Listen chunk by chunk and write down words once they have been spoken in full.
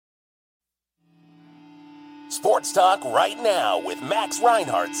Sports Talk right now with Max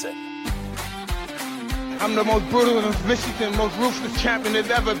Reinhardtson. I'm the most brutal and vicious and most ruthless champion there's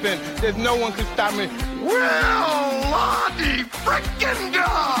ever been. There's no one can stop me. Will Lottie frickin'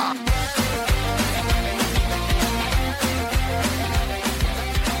 God!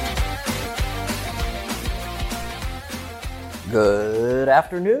 Good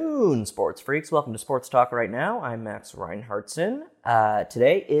afternoon, sports freaks. Welcome to Sports Talk right now. I'm Max Reinhardtson.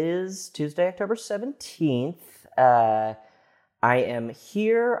 Today is Tuesday, October 17th. I am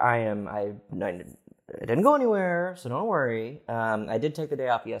here. I didn't go anywhere, so don't worry. I did take the day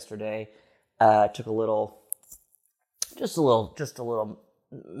off yesterday. Took just a little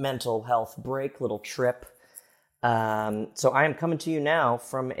mental health break, little trip. So I am coming to you now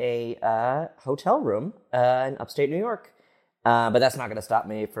from a hotel room in upstate New York. But that's not going to stop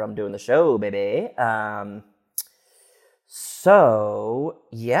me from doing the show, baby. So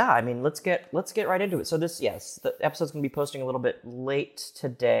yeah, I mean, let's get right into it. So the episode's going to be posting a little bit late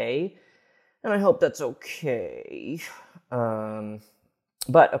today, and I hope that's okay.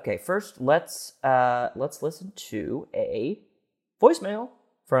 But okay, first let's listen to a voicemail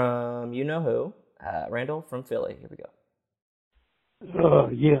from you know who, Randall from Philly. Here we go.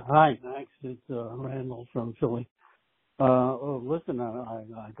 Yeah, hi Max. It's Randall from Philly. Listen,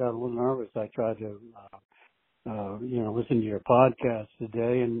 I got a little nervous. I tried to, listen to your podcast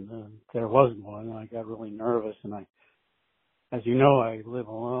today, and there wasn't one. I got really nervous, and as you know, I live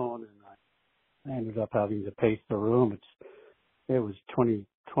alone, and I ended up having to pace the room. It was 20,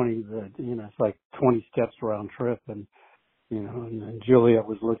 it's like 20 steps round trip, and and Julia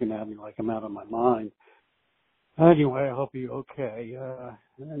was looking at me like I'm out of my mind. Anyway, I hope you're okay.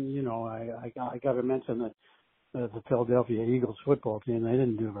 And I got to mention that. The Philadelphia Eagles football team, they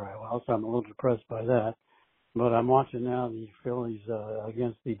didn't do very well, so I'm a little depressed by that. But I'm watching now the Phillies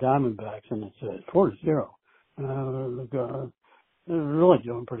against the Diamondbacks, and it's 4-0. They're really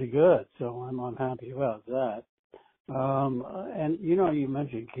doing pretty good, so I'm happy about that. And you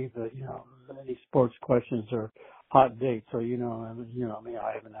mentioned, Keith, that any sports questions are hot dates. So I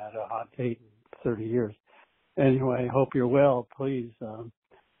haven't had a hot date in 30 years. Anyway, I hope you're well. Please.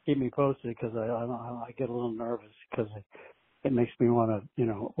 Keep me posted because I get a little nervous because it makes me want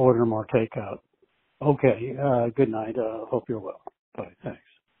to, order more takeout. Okay, good night. Hope you're well. Bye. Thanks.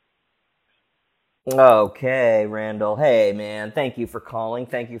 Okay, Randall. Hey, man. Thank you for calling.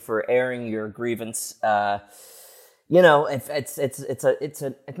 Thank you for airing your grievance. It's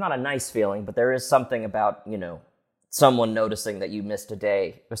not a nice feeling, but there is something about someone noticing that you missed a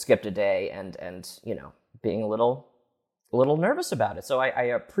day or skipped a day, and being a little nervous about it. So I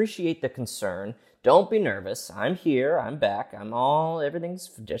appreciate the concern. Don't be nervous. I'm here. I'm back. Everything's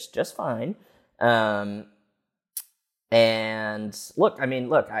just fine. And look,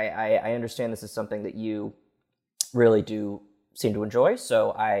 I understand this is something that you really do seem to enjoy.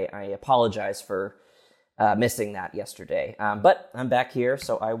 So I apologize for missing that yesterday. But I'm back here,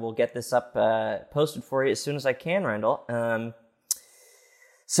 so I will get this up posted for you as soon as I can, Randall.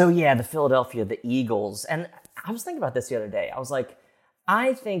 So yeah, the Eagles, and I was thinking about this the other day. I was like,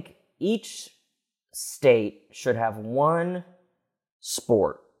 I think each state should have one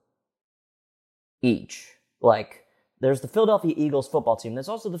sport each. Like, there's the Philadelphia Eagles football team. There's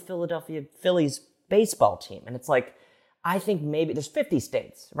also the Philadelphia Phillies baseball team. And it's like, I think maybe there's 50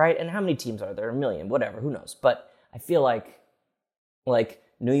 states, right? And how many teams are there? A million, whatever, who knows? But I feel like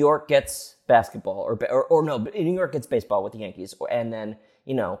New York gets basketball, or no, but New York gets baseball with the Yankees, and then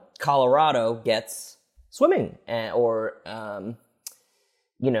Colorado gets swimming, or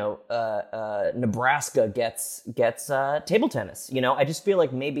Nebraska gets table tennis. I just feel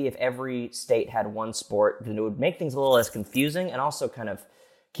like maybe if every state had one sport, then it would make things a little less confusing, and also kind of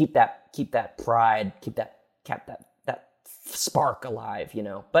keep that pride, keep that spark alive.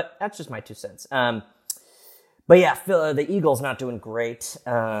 But that's just my 2 cents. But yeah, the Eagles not doing great.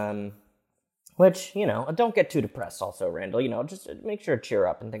 Which, don't get too depressed also, Randall. Just make sure to cheer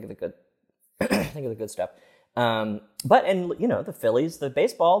up and think of the good stuff. But the Phillies, the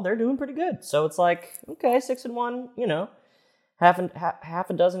baseball, they're doing pretty good. So it's like, okay, 6-1, half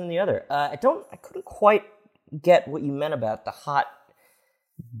a dozen in the other. I couldn't quite get what you meant about the hot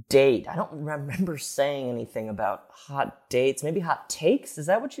date. I don't remember saying anything about hot dates. Maybe hot takes? Is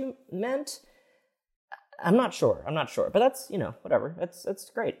that what you meant? I'm not sure. But that's, whatever. That's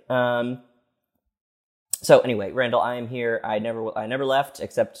great. So anyway, Randall, I am here. I never left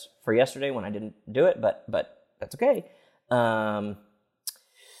except for yesterday when I didn't do it, but that's okay.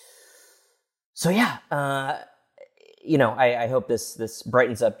 So yeah, I hope this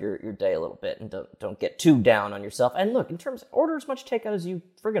brightens up your day a little bit, and don't get too down on yourself. And look, in terms of order as much takeout as you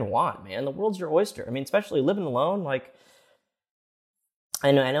friggin' want, man. The world's your oyster. I mean, especially living alone. Like,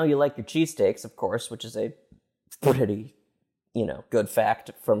 I know you like your cheesesteaks, of course, which is a pretty, good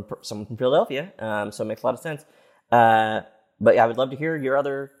fact from someone from Philadelphia. So it makes a lot of sense. But yeah, I would love to hear your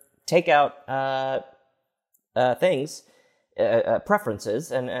other takeout things,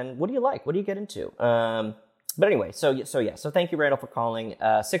 preferences, and what do you like? What do you get into? But anyway, so thank you, Randall, for calling.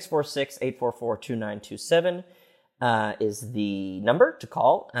 646-844-2927 is the number to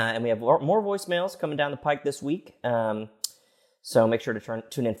call. And we have more voicemails coming down the pike this week. So make sure to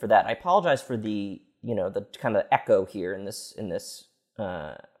tune in for that. I apologize for the kind of echo here in this,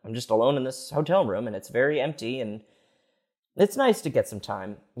 I'm just alone in this hotel room, and it's very empty, and it's nice to get some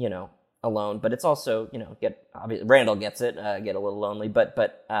time, alone, but it's also, Randall gets it, get a little lonely, but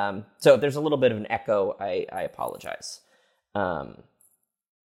so if there's a little bit of an echo, I apologize.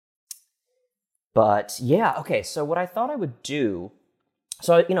 But yeah, okay, so what I thought I would do,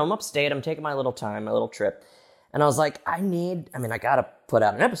 so, I'm upstate, I'm taking my little time, my little trip, and I was like, I gotta put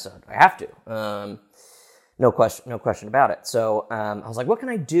out an episode. I have to. No question about it. So I was like, what can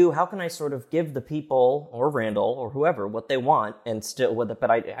I do? How can I sort of give the people, or Randall, or whoever, what they want, and still with it?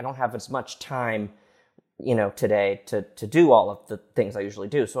 But I don't have as much time, today to do all of the things I usually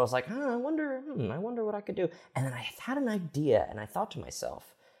do. So I was like, I wonder what I could do. And then I had an idea, and I thought to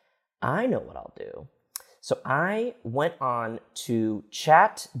myself, I know what I'll do. So I went on to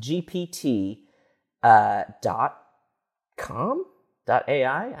chatgpt.com.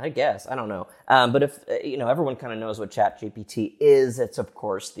 .ai, I guess. I don't know. But if, everyone kind of knows what ChatGPT is, it's, of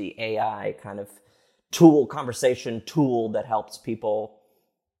course, the AI kind of conversation tool that helps people,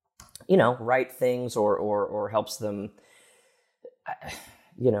 write things or helps them,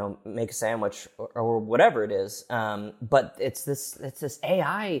 make a sandwich or whatever it is. But it's this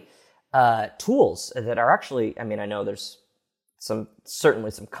AI tools that are actually, I know there's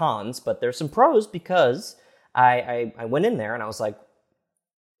certainly some cons, but there's some pros, because I went in there and I was like,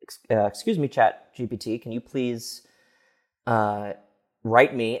 excuse me, ChatGPT, can you please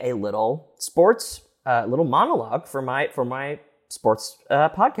write me a little sports, little monologue for my sports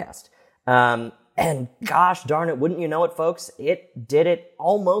podcast? And gosh darn it, wouldn't you know it, folks? It did it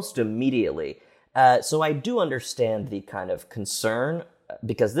almost immediately. So I do understand the kind of concern,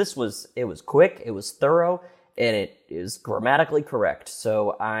 because it was quick, it was thorough, and it is grammatically correct.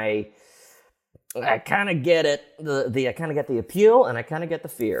 So I kind of get it. I kind of get the appeal, and I kind of get the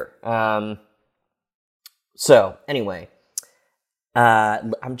fear. So anyway,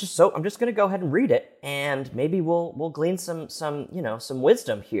 I'm just going to go ahead and read it, and maybe we'll glean some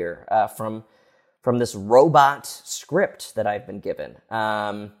wisdom here from this robot script that I've been given.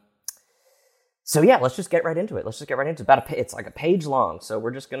 So yeah, let's just get right into it. It's like a page long, so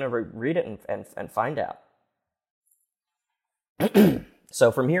we're just going to read it and find out. So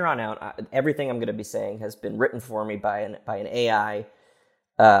from here on out, everything I'm going to be saying has been written for me by an AI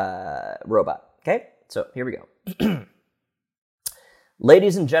robot. Okay, so here we go.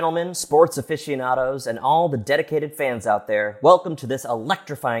 Ladies and gentlemen, sports aficionados, and all the dedicated fans out there, welcome to this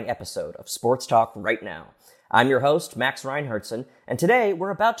electrifying episode of Sports Talk Right Now. I'm your host, Max Reinhardtson, and today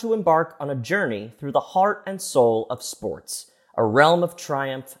we're about to embark on a journey through the heart and soul of sports, a realm of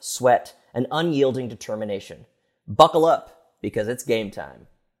triumph, sweat, and unyielding determination. Buckle up, because it's game time.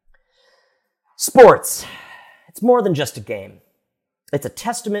 Sports. It's more than just a game. It's a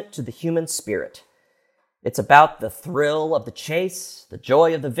testament to the human spirit. It's about the thrill of the chase, the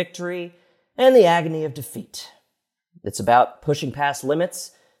joy of the victory, and the agony of defeat. It's about pushing past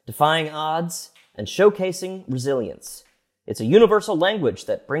limits, defying odds, and showcasing resilience. It's a universal language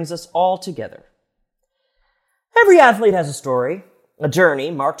that brings us all together. Every athlete has a story, a journey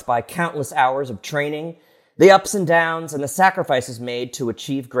marked by countless hours of training, the ups and downs, and the sacrifices made to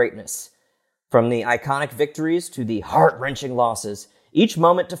achieve greatness. From the iconic victories to the heart-wrenching losses, each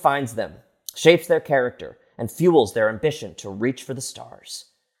moment defines them, shapes their character, and fuels their ambition to reach for the stars.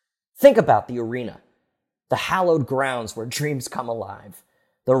 Think about the arena, the hallowed grounds where dreams come alive,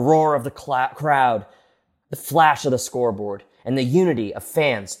 the roar of the crowd, the flash of the scoreboard, and the unity of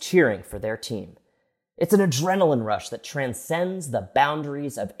fans cheering for their team. It's an adrenaline rush that transcends the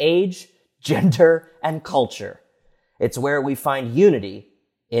boundaries of age, gender, and culture. It's where we find unity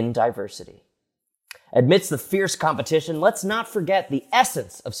in diversity. Amidst the fierce competition, let's not forget the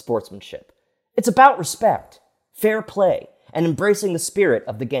essence of sportsmanship. It's about respect, fair play, and embracing the spirit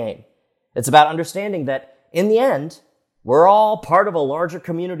of the game. It's about understanding that, in the end, we're all part of a larger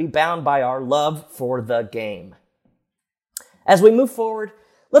community bound by our love for the game. As we move forward,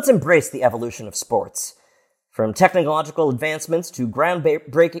 let's embrace the evolution of sports. From technological advancements to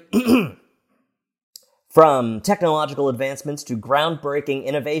groundbreaking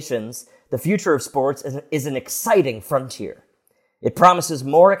innovations, the future of sports is an exciting frontier. It promises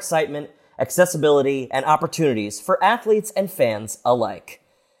more excitement, accessibility, and opportunities for athletes and fans alike.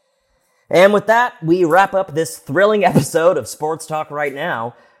 And with that, we wrap up this thrilling episode of Sports Talk Right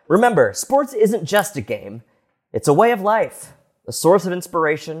Now. Remember, sports isn't just a game. It's a way of life, a source of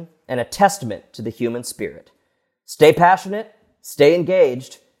inspiration, and a testament to the human spirit. Stay passionate, stay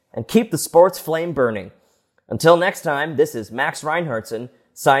engaged, and keep the sports flame burning. Until next time, this is Max Reinhardtson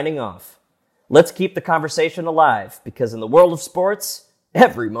signing off. Let's keep the conversation alive, because in the world of sports,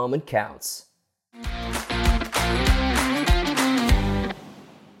 every moment counts.